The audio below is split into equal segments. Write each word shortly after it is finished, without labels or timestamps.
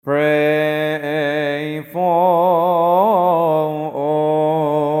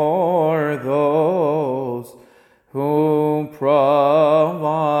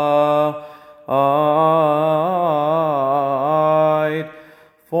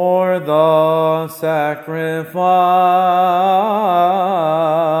for the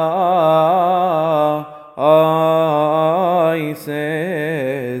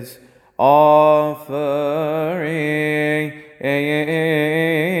sacrifices, offerings,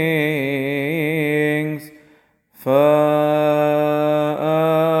 first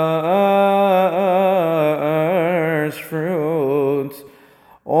fruits,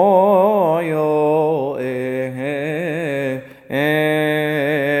 oil,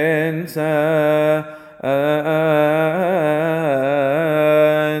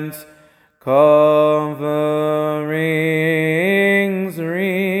 incense, coverings,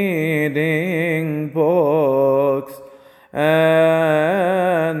 reading books,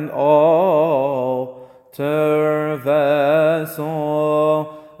 and altar vessels,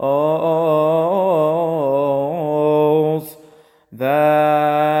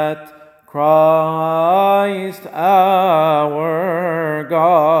 that Christ our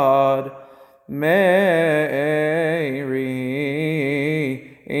God may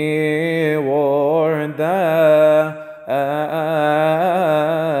reward them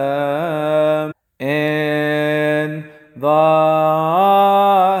in the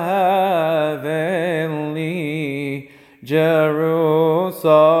heavenly Jerusalem,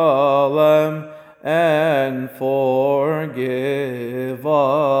 and forgive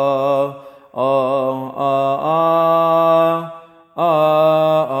us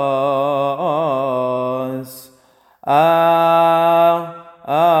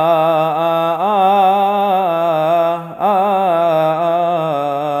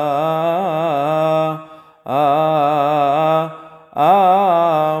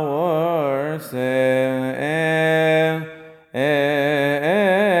our sins.